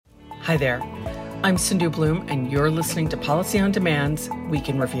Hi there. I'm Sindhu Bloom, and you're listening to Policy on Demand's Week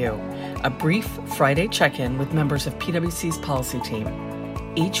in Review, a brief Friday check-in with members of PwC's policy team.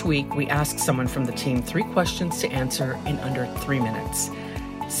 Each week, we ask someone from the team 3 questions to answer in under 3 minutes.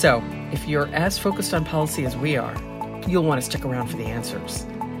 So, if you're as focused on policy as we are, you'll want to stick around for the answers.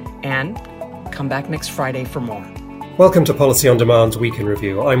 And come back next Friday for more. Welcome to Policy on Demand's Week in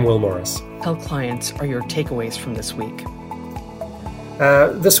Review. I'm Will Morris. Tell clients are your takeaways from this week.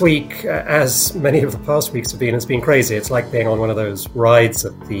 This week, as many of the past weeks have been, it's been crazy. It's like being on one of those rides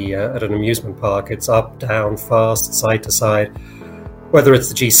at an amusement park. It's up, down, fast, side to side. Whether it's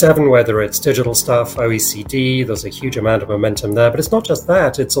the G7, whether it's digital stuff, OECD, there's a huge amount of momentum there. But it's not just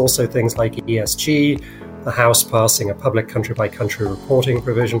that. It's also things like ESG, the House passing a public country-by-country reporting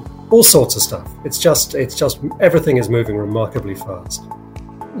provision, all sorts of stuff. It's just everything is moving remarkably fast.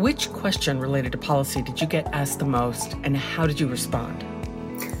 Which question related to policy did you get asked the most, and how did you respond?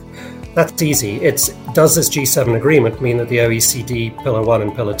 That's easy. Does this G7 agreement mean that the OECD Pillar 1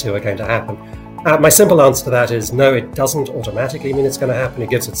 and Pillar 2 are going to happen? My simple answer to that is no, it doesn't automatically mean it's going to happen. It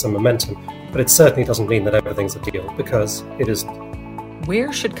gives it some momentum, but it certainly doesn't mean that everything's a deal, because it isn't.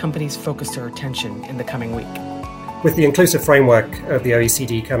 Where should companies focus their attention in the coming week? With the inclusive framework of the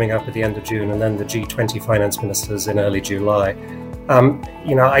OECD coming up at the end of June and then the G20 finance ministers in early July,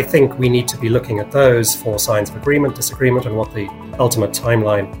 I think we need to be looking at those for signs of agreement, disagreement, and what the ultimate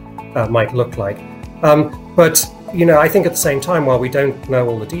timeline might look like. But I think at the same time, while we don't know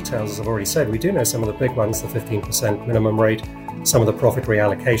all the details, as I've already said, we do know some of the big ones, the 15% minimum rate, some of the profit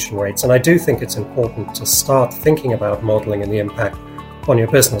reallocation rates. And I do think it's important to start thinking about modeling and the impact on your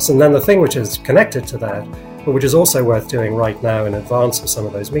business. And then the thing which is connected to that, but which is also worth doing right now in advance of some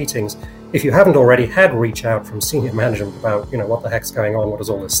of those meetings, if you haven't already had reach out from senior management about, what the heck's going on, what does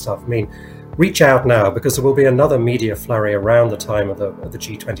all this stuff mean, reach out now, because there will be another media flurry around the time of the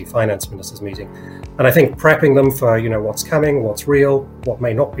G20 finance ministers meeting. And I think prepping them for, what's coming, what's real, what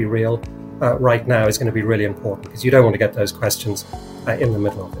may not be real right now is going to be really important, because you don't want to get those questions in the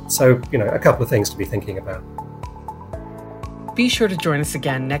middle of it. So, a couple of things to be thinking about. Be sure to join us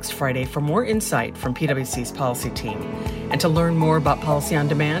again next Friday for more insight from PwC's policy team. And to learn more about Policy on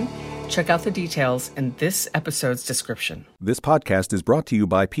Demand, check out the details in this episode's description. This podcast is brought to you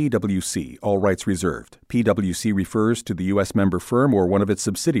by PwC, all rights reserved. PwC refers to the U.S. member firm or one of its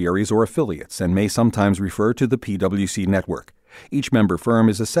subsidiaries or affiliates and may sometimes refer to the PwC network. Each member firm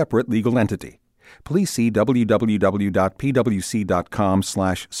is a separate legal entity. Please see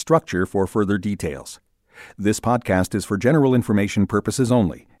www.pwc.com/structure for further details. This podcast is for general information purposes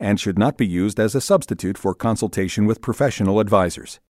only and should not be used as a substitute for consultation with professional advisors.